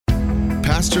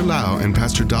Pastor Lau and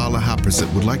Pastor Dala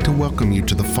Haprasit would like to welcome you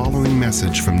to the following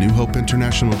message from New Hope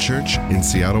International Church in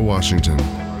Seattle, Washington.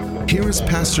 Here is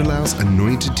Pastor Lau's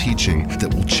anointed teaching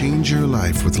that will change your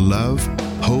life with love,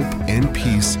 hope, and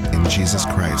peace in Jesus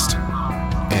Christ.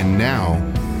 And now,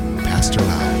 Pastor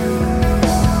Lau.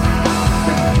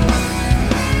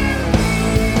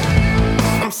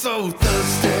 I'm so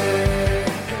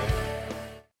thirsty.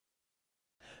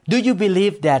 Do you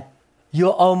believe that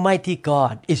your Almighty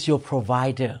God is your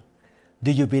provider?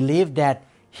 Do you believe that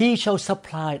He shall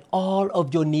supply all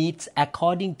of your needs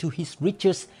according to His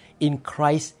riches in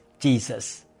Christ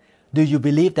Jesus? Do you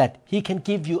believe that He can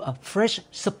give you a fresh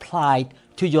supply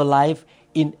to your life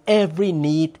in every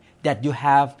need that you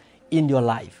have in your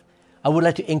life? I would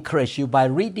like to encourage you by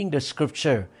reading the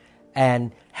scripture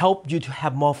and help you to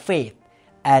have more faith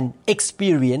and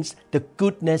experience the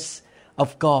goodness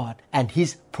of God and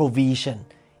His provision.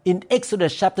 In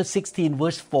Exodus chapter 16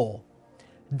 verse 4,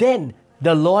 then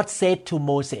the Lord said to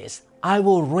Moses, I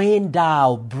will rain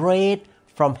down bread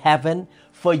from heaven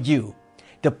for you.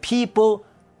 The people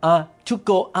are to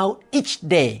go out each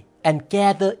day and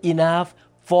gather enough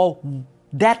for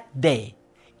that day.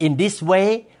 In this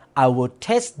way, I will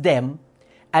test them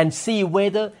and see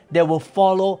whether they will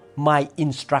follow my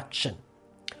instruction.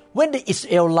 When the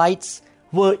Israelites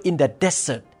were in the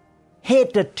desert,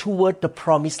 headed toward the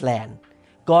promised land,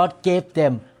 God gave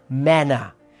them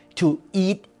manna to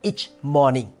eat each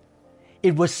morning.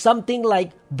 It was something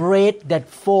like bread that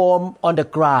formed on the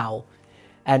ground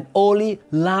and only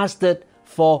lasted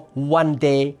for one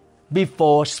day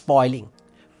before spoiling.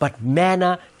 But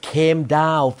manna came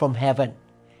down from heaven.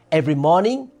 Every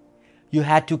morning, you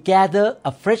had to gather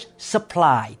a fresh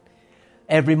supply.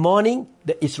 Every morning,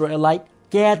 the Israelites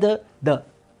gathered the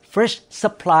fresh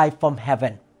supply from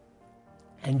heaven.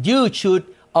 And you should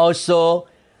also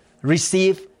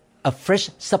receive a fresh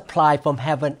supply from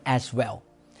heaven as well.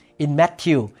 In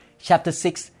Matthew chapter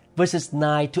 6 verses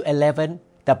 9 to 11,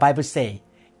 the Bible says,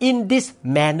 in this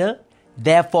manner,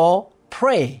 therefore,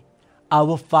 pray,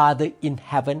 our Father in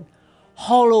heaven,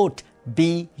 hallowed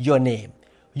be your name.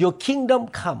 Your kingdom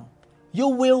come.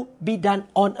 Your will be done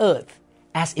on earth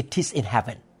as it is in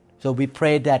heaven. So we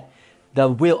pray that the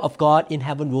will of God in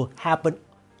heaven will happen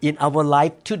in our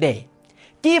life today.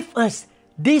 Give us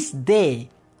this day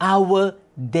our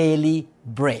daily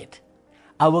bread.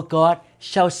 Our God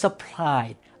shall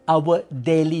supply our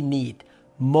daily need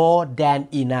more than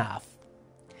enough.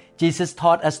 Jesus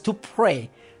taught us to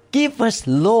pray, give us,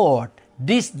 Lord,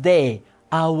 this day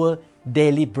our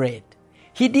daily bread.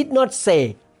 He did not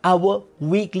say our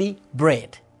weekly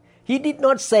bread. He did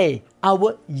not say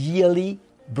our yearly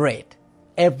bread.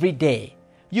 Every day,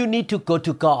 you need to go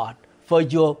to God for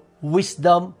your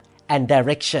wisdom and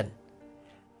direction,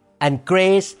 and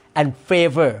grace and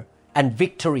favor and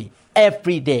victory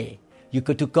every day. You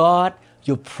go to God,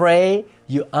 you pray,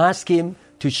 you ask Him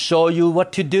to show you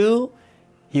what to do.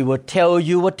 He will tell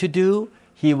you what to do.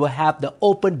 He will have the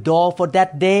open door for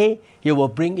that day. He will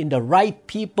bring in the right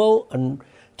people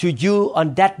to you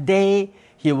on that day.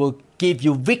 He will give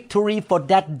you victory for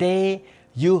that day.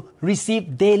 You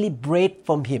receive daily bread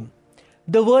from Him.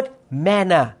 The word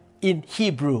manna in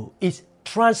Hebrew is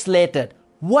translated,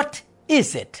 what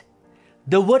is it?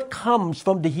 The word comes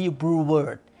from the Hebrew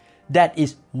word that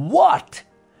is what.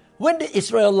 When the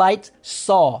Israelites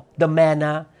saw the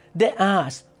manna, they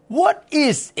asked, what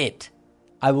is it?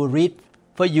 I will read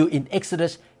for you in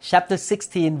Exodus chapter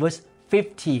 16 verse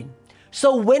 15.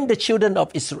 So when the children of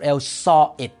Israel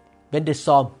saw it, when they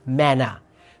saw manna,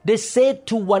 they said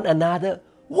to one another,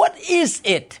 what is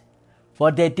it?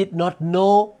 For they did not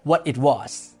know what it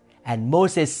was. And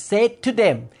Moses said to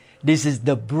them, this is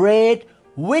the bread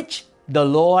which the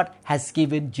Lord has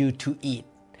given you to eat.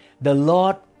 The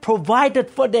Lord provided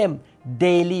for them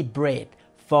daily bread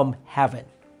from heaven.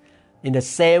 In the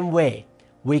same way,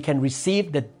 we can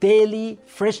receive the daily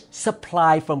fresh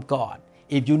supply from God.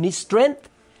 If you need strength,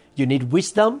 you need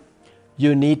wisdom,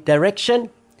 you need direction,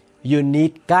 you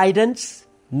need guidance,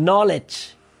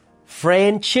 knowledge,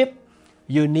 friendship,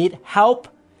 you need help,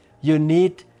 you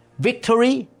need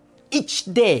victory. Each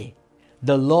day,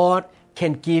 the Lord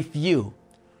can give you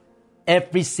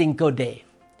every single day.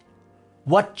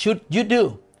 What should you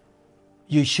do?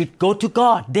 You should go to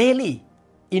God daily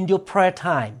in your prayer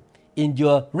time, in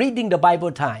your reading the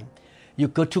Bible time. You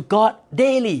go to God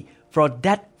daily for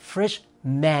that fresh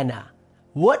manna.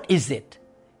 What is it?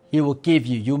 He will give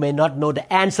you. You may not know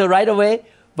the answer right away,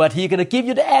 but He's going to give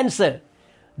you the answer.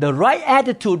 The right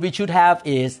attitude we should have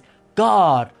is,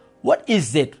 God, what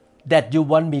is it that you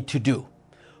want me to do?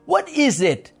 What is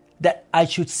it that I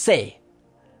should say?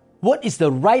 What is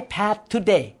the right path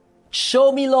today?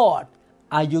 Show me, Lord.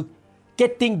 Are you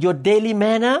getting your daily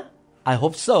manna? I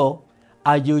hope so.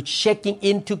 Are you checking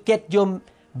in to get your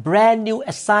brand new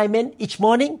assignment each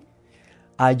morning?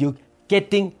 Are you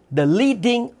getting the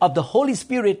leading of the Holy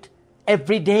Spirit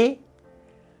every day?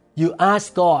 You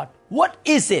ask God, what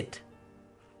is it?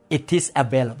 It is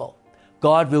available.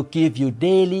 God will give you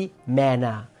daily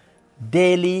manna,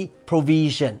 daily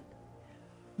provision.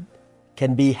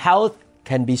 Can be health,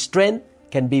 can be strength,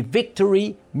 can be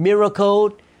victory,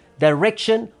 miracle,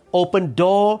 direction, open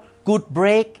door, good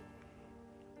break.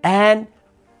 And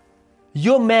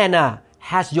your manna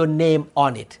has your name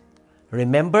on it.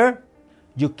 Remember,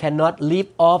 you cannot live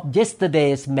off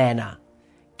yesterday's manna.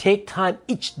 Take time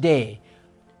each day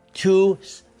to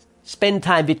spend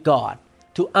time with God,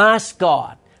 to ask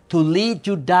God to lead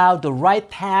you down the right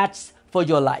paths for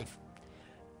your life.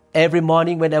 Every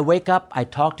morning when I wake up, I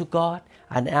talk to God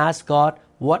and ask God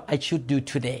what I should do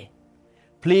today.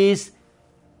 Please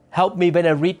help me when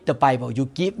I read the Bible. You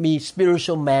give me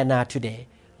spiritual manna today.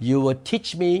 You will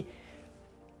teach me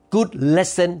good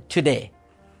lesson today,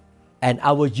 and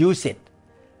I will use it.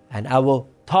 And I will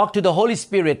talk to the Holy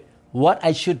Spirit what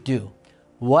I should do,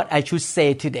 what I should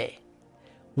say today.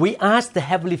 We ask the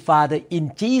Heavenly Father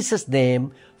in Jesus'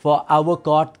 name for our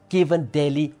God-given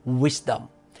daily wisdom,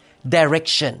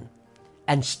 direction,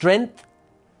 and strength,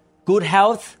 good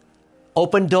health,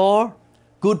 open door,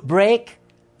 good break,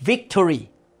 victory.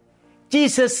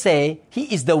 Jesus said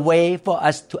He is the way for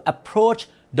us to approach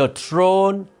the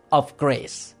throne of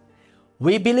grace.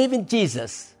 We believe in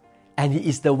Jesus, and He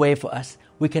is the way for us.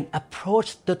 We can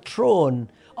approach the throne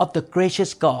of the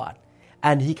gracious God,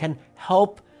 and He can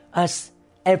help us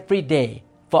every day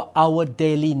for our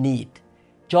daily need.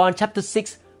 John chapter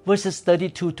 6, verses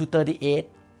 32 to 38.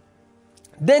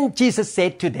 Then Jesus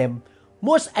said to them,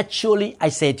 most assuredly I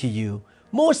say to you,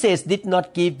 Moses did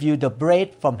not give you the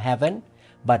bread from heaven,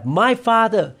 but my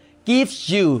Father gives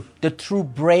you the true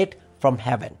bread from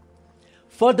heaven.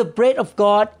 For the bread of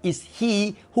God is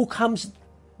He who comes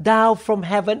down from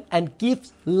heaven and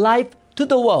gives life to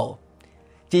the world.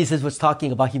 Jesus was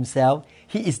talking about Himself.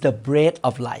 He is the bread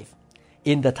of life.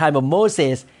 In the time of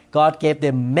Moses, God gave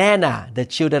them manna. The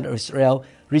children of Israel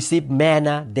received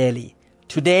manna daily.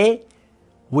 Today,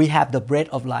 we have the bread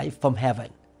of life from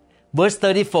heaven. Verse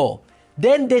 34,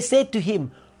 then they said to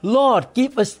Him, Lord,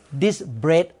 give us this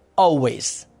bread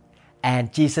always.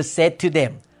 And Jesus said to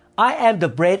them, I am the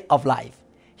bread of life.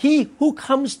 He who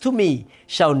comes to me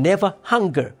shall never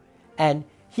hunger, and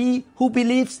he who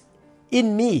believes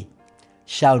in me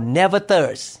shall never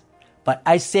thirst. But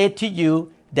I say to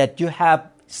you that you have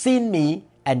seen me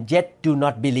and yet do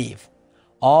not believe.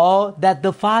 All that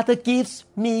the Father gives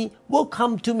me will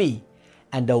come to me,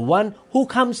 and the one who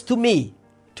comes to me,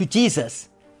 to Jesus,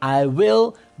 I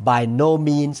will by no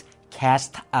means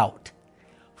cast out.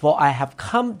 For I have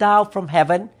come down from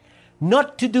heaven,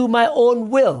 not to do my own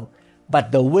will,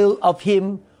 but the will of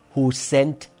Him who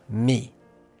sent me.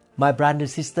 My brother and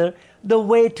sister, the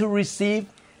way to receive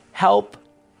help,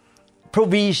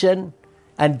 provision,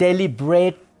 and daily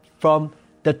bread from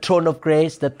the throne of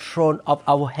grace, the throne of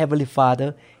our Heavenly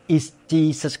Father, is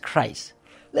Jesus Christ.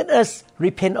 Let us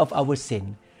repent of our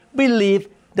sin. Believe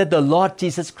that the Lord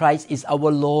Jesus Christ is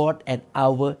our Lord and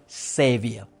our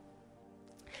Savior.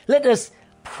 Let us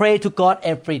pray to God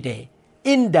every day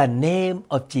in the name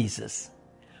of Jesus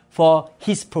for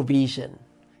His provision,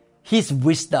 His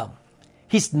wisdom,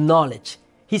 His knowledge,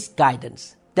 His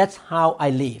guidance. That's how I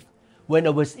live. When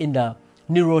I was in the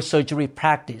neurosurgery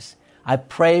practice, I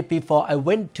prayed before I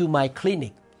went to my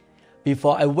clinic,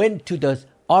 before I went to the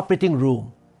operating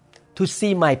room to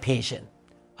see my patient.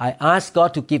 I asked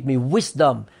God to give me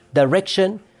wisdom,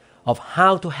 direction of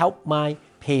how to help my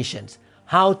patients,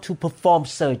 how to perform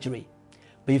surgery.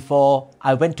 Before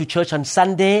I went to church on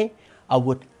Sunday, I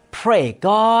would pray,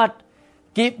 God,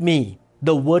 give me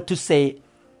the word to say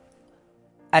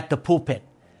at the pulpit.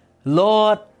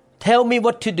 Lord, tell me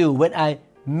what to do when I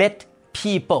met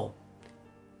people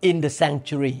in the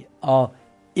sanctuary or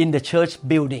in the church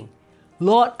building.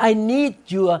 Lord, I need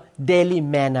your daily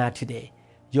manna today.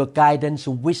 Your guidance,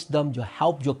 your wisdom, your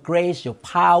help, your grace, your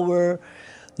power.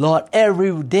 Lord,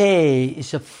 every day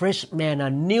is a fresh manna,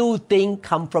 new thing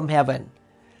come from heaven.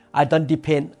 I don't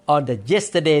depend on the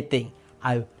yesterday thing.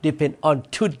 I depend on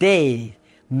today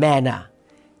manna.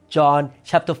 John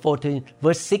chapter 14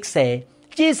 verse 6 says,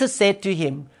 Jesus said to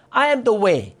him, I am the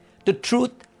way, the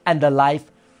truth, and the life.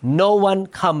 No one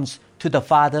comes to the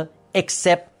Father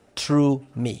except through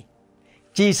me.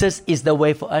 Jesus is the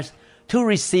way for us to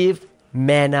receive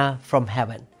manna from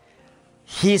heaven.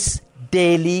 His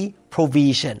daily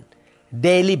provision,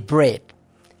 daily bread.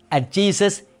 And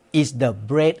Jesus is the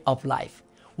bread of life.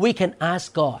 we can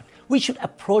ask God. We should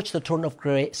approach the throne of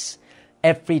grace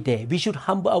every day. We should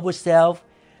humble ourselves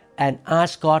and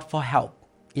ask God for help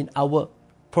in our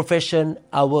profession,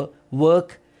 our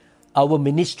work, our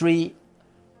ministry,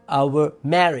 our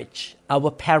marriage,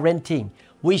 our parenting.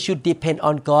 We should depend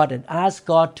on God and ask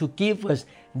God to give us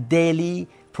daily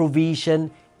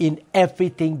provision in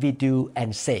everything we do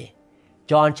and say.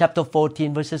 John chapter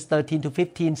 14 verses 13 to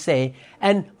 15 say,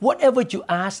 and whatever you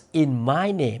ask in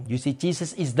my name, you see,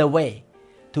 Jesus is the way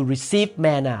to receive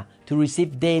manna, to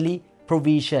receive daily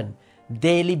provision,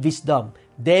 daily wisdom,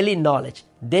 daily knowledge,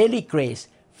 daily grace,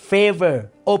 favor,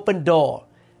 open door,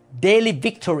 daily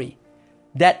victory,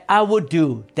 that I will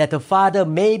do, that the Father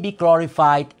may be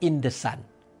glorified in the Son.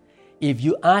 If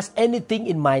you ask anything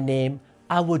in my name,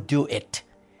 I will do it.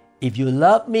 If you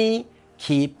love me,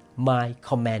 keep my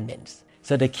commandments.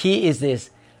 So the key is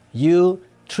this: you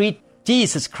treat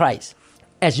Jesus Christ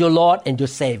as your Lord and your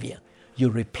Savior. You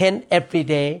repent every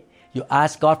day, you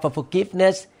ask God for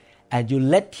forgiveness, and you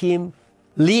let Him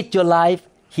lead your life.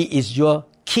 He is your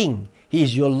King. He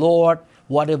is your Lord.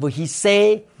 Whatever He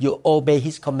say, you obey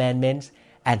His commandments,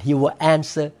 and He will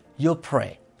answer your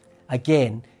prayer.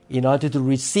 Again, in order to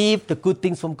receive the good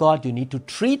things from God, you need to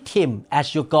treat Him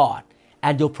as your God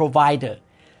and your provider.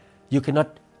 You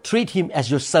cannot treat Him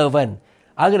as your servant.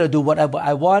 I'm going to do whatever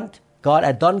I want. God,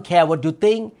 I don't care what you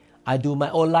think. I do my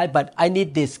own life, but I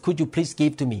need this. Could you please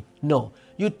give to me? No.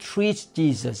 You treat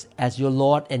Jesus as your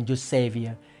Lord and your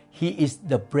Savior. He is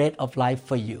the bread of life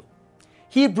for you.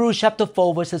 Hebrews chapter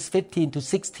 4 verses 15 to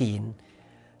 16.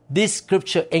 This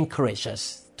scripture encourages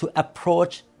us to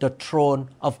approach the throne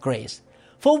of grace.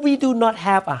 For we do not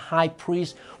have a high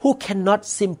priest who cannot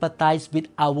sympathize with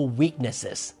our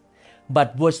weaknesses,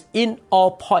 but was in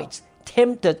all points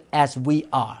tempted as we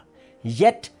are,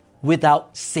 yet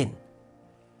without sin.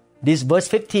 This verse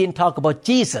 15 talks about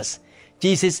Jesus.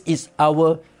 Jesus is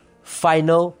our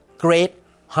final great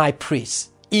high priest,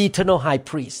 eternal high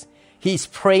priest. He is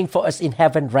praying for us in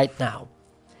heaven right now.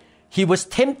 He was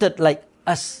tempted like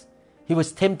us. He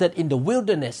was tempted in the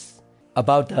wilderness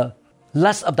about the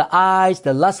lust of the eyes,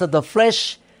 the lust of the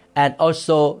flesh, and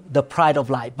also the pride of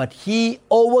life. But He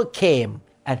overcame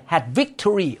and had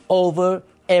victory over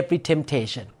every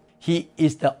temptation. He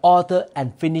is the author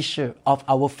and finisher of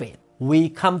our faith. We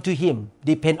come to Him,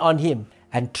 depend on Him,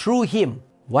 and through Him,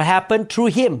 what happened through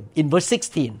Him? In verse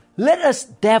 16, let us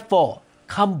therefore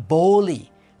come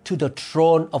boldly to the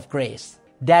throne of grace,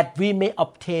 that we may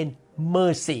obtain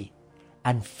mercy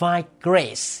and find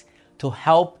grace to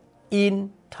help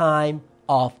in time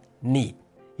of need.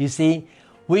 You see,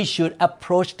 we should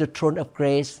approach the throne of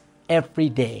grace every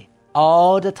day,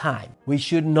 all the time. We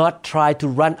should not try to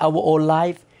run our own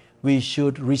life. We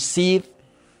should receive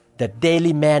the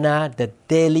daily manna, the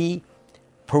daily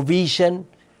provision,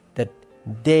 the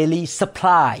daily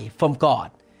supply from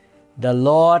God. The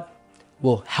Lord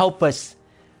will help us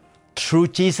through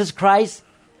Jesus Christ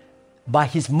by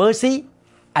His mercy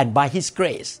and by His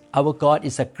grace. Our God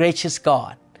is a gracious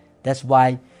God. That's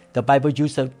why the Bible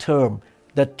uses the term,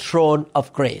 the throne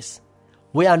of grace.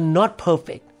 We are not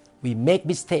perfect. We make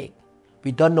mistakes.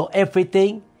 We don't know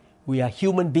everything. We are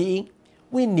human beings.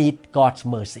 We need God's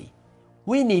mercy.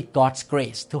 We need God's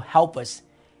grace to help us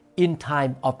in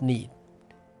time of need.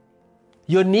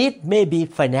 Your need may be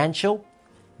financial,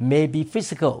 may be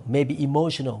physical, may be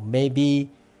emotional, may be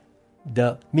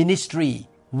the ministry,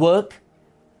 work.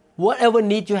 Whatever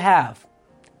need you have,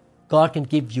 God can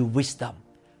give you wisdom.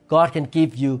 God can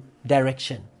give you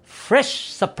direction. Fresh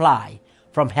supply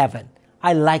from heaven.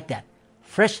 I like that.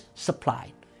 Fresh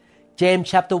supply. James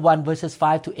chapter 1 verses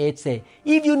 5 to 8 say,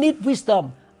 if you need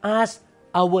wisdom, ask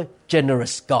our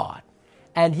generous God,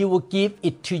 and He will give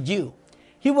it to you.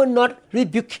 He will not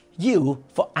rebuke you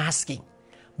for asking.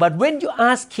 But when you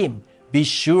ask Him, be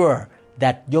sure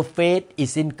that your faith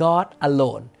is in God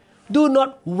alone. Do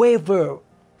not waver,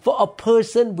 for a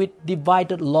person with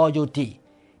divided loyalty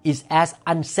is as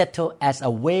unsettled as a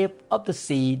wave of the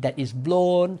sea that is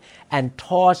blown and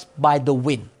tossed by the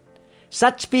wind.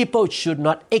 Such people should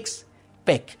not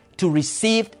expect to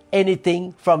receive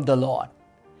anything from the Lord.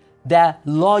 Their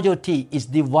loyalty is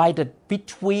divided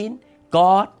between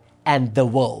God and the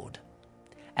world,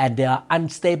 and they are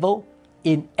unstable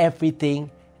in everything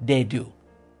they do.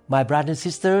 My brothers and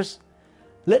sisters,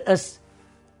 let us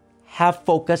have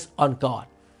focus on God.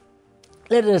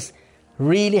 Let us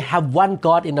really have one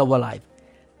God in our life,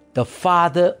 the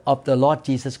Father of the Lord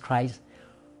Jesus Christ.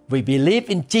 We believe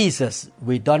in Jesus.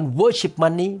 We don't worship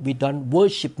money. We don't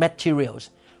worship materials.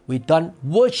 We don't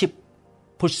worship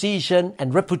position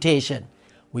and reputation.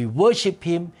 We worship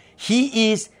Him.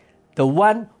 He is the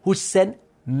one who sent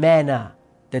manna,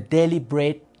 the daily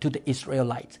bread, to the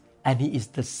Israelites. And He is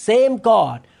the same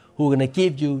God who is going to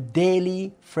give you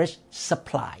daily fresh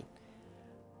supply.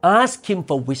 Ask Him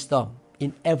for wisdom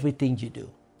in everything you do.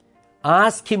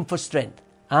 Ask Him for strength.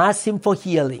 Ask Him for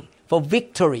healing, for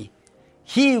victory.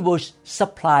 He will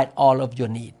supply all of your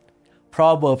need.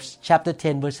 Proverbs chapter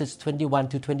 10 verses 21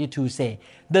 to 22 say,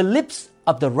 "The lips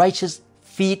of the righteous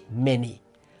feed many,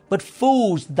 but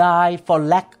fools die for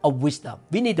lack of wisdom."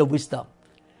 We need the wisdom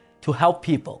to help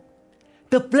people.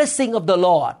 "The blessing of the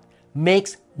Lord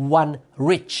makes one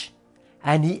rich,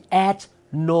 and He adds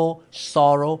no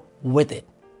sorrow with it."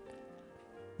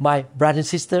 My brother and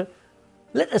sister,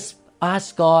 let us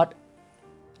ask God,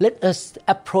 let us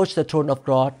approach the throne of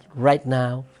God right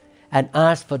now and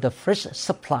ask for the fresh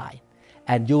supply.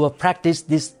 And you will practice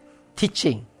this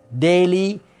teaching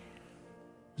daily.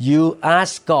 You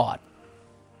ask God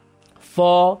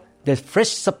for the fresh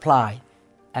supply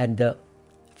and the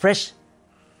fresh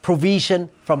provision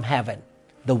from heaven,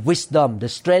 the wisdom, the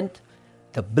strength,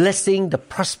 the blessing, the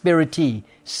prosperity,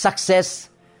 success,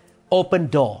 open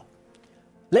door.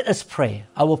 Let us pray.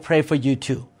 I will pray for you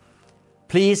too.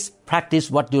 Please practice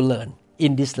what you learn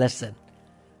in this lesson.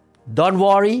 Don't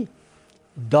worry.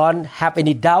 Don't have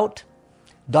any doubt.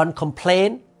 Don't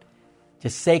complain.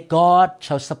 Just say, "God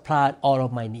shall supply all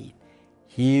of my need.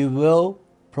 He will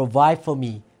provide for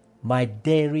me my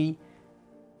daily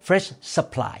fresh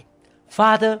supply."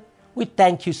 Father, we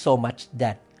thank you so much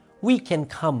that we can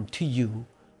come to you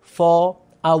for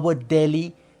our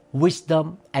daily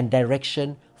wisdom and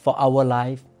direction for our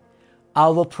life.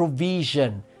 Our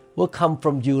provision will come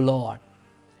from you, Lord.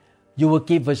 You will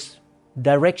give us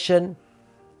direction,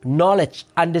 knowledge,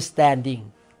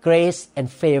 understanding, grace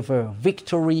and favor,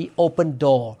 victory, open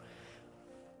door,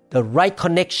 the right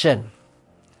connection.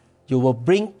 You will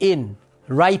bring in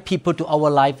right people to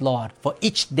our life, Lord, for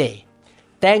each day.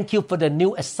 Thank you for the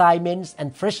new assignments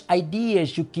and fresh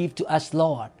ideas you give to us,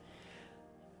 Lord.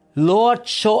 Lord,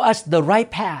 show us the right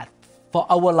path for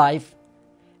our life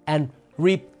and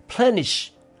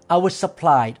replenish our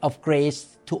supply of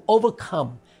grace to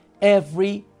overcome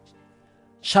every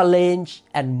challenge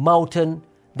and mountain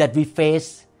that we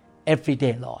face every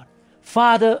day, Lord.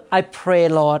 Father, I pray,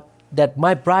 Lord, that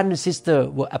my brother and sister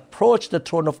will approach the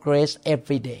throne of grace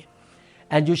every day,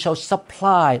 and you shall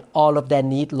supply all of their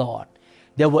need, Lord.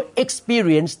 They will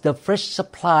experience the fresh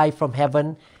supply from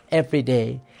heaven every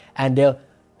day, and their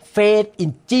faith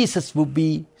in Jesus will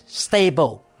be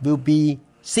stable, will be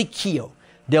secure.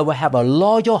 They will have a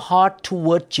loyal heart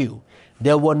toward you.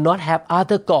 They will not have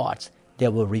other gods. They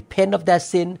will repent of their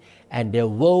sin, and they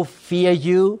will fear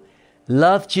you,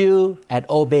 love you, and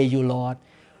obey you, Lord.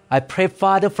 I pray,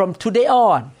 Father, from today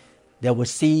on, they will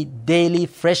see daily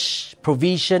fresh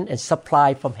provision and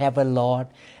supply from heaven, Lord,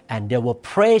 and they will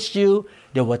praise you,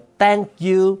 they will thank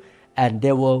you, and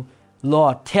they will,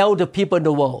 Lord, tell the people in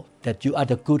the world that you are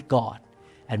the good God,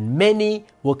 and many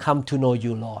will come to know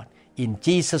you, Lord. In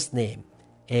Jesus' name,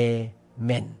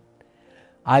 amen.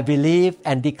 I believe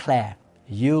and declare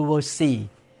you will see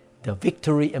the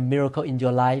victory and miracle in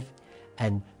your life,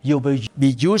 and you will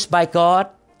be used by God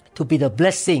to be the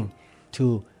blessing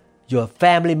to your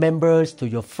family members, to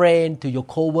your friends, to your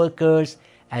co-workers,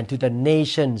 and to the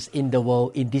nations in the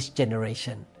world in this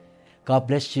generation. God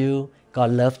bless you.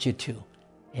 God loves you too.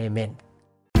 Amen.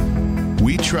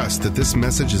 We trust that this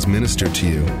message is ministered to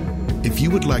you. If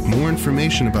you would like more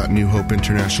information about New Hope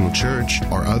International Church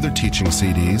or other teaching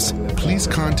CDs, please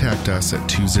contact us at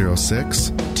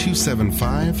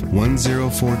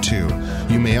 206-275-1042.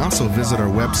 You may also visit our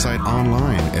website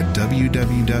online at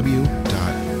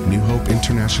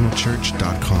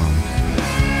www.newhopeinternationalchurch.com.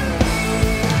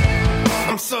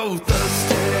 I'm so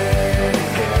thirsty.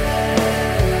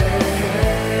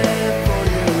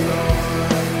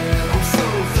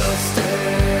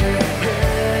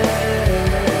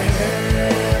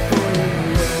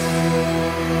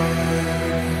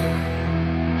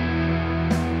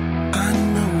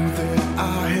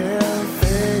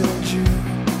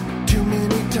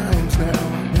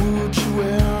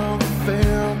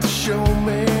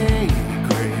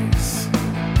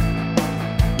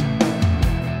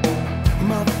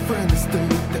 Friends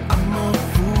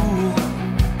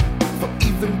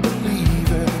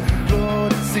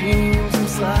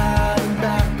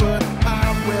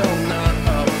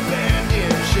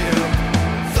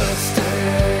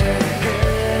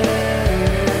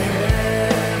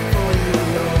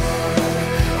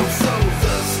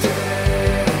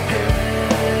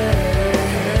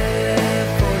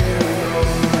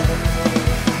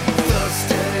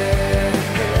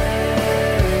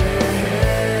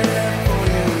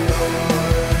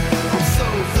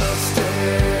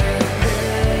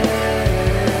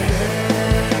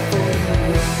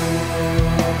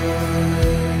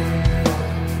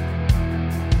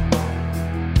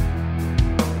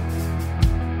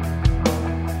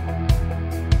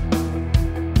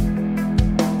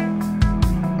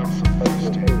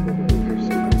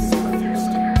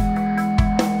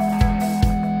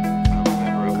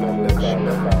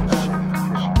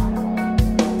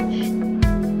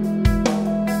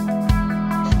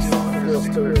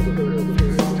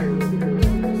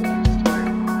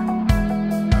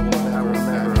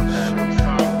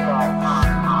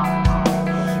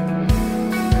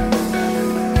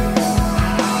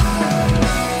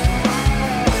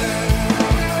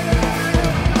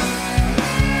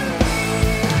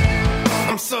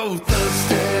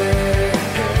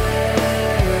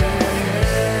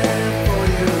for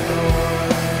you,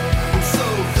 Lord. I'm so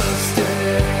thirsty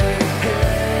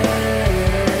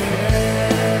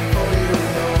for you,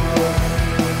 Lord.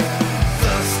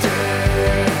 Thirsty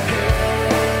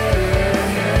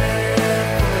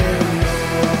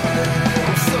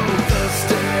I'm so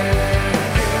thirsty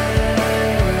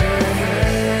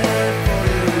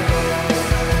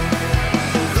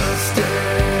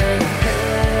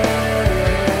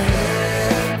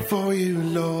for you,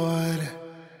 Lord.